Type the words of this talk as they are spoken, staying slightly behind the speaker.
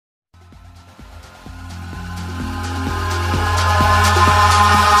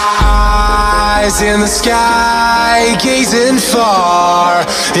Eyes in the sky, gazing far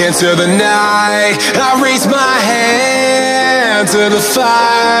into the night. I raise my hand to the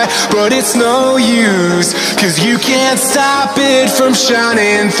fire, but it's no use, 'cause you can't stop it from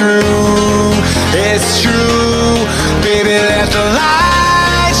shining through. It's true, baby, let the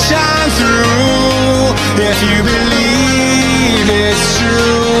light shine through. If you believe it's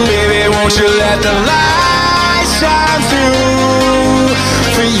true, baby, won't you let the light shine through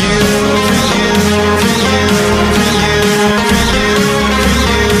for you, for you, for you, for you, for you, for you, for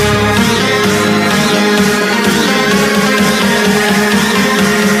you,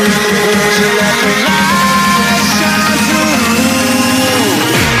 won't you let the light shine through?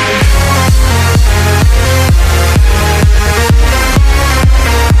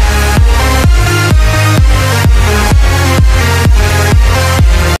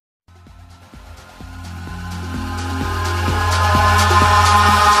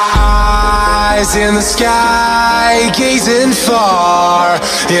 Eyes in the sky, gazing far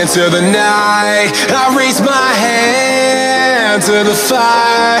into the night. I raise my hand to the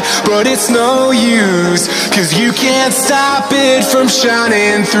fire, but it's no use, 'cause you can't stop it from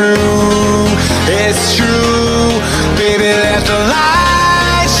shining through. It's true, baby, let the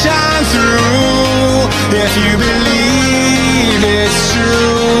light shine through. If you believe it's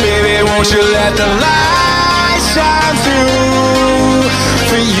true, baby, won't you let the light shine through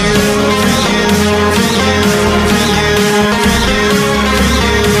for you, for you, for you, for you, for you, for you,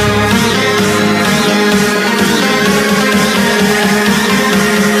 for you, for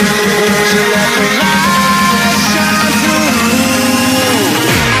you, won't you let the light shine through?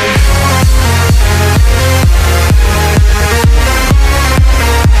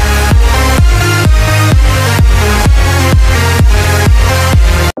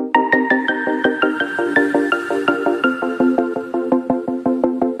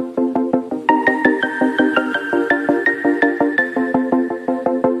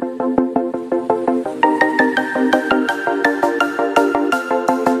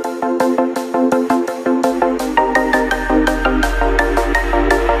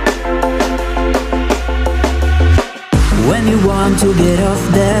 When you want to get off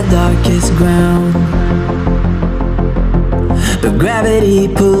the darkest ground, but gravity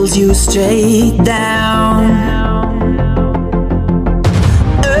pulls you straight down.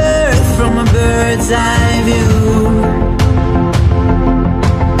 Earth from a bird's eye view.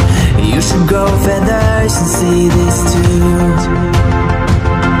 You should grow feathers and see this too.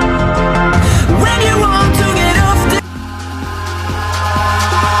 When you want to get off the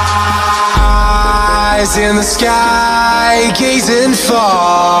Eyes in the sky, gazing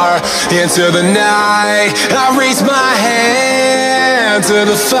far into the night. I raise my hand to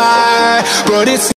the fire, but it's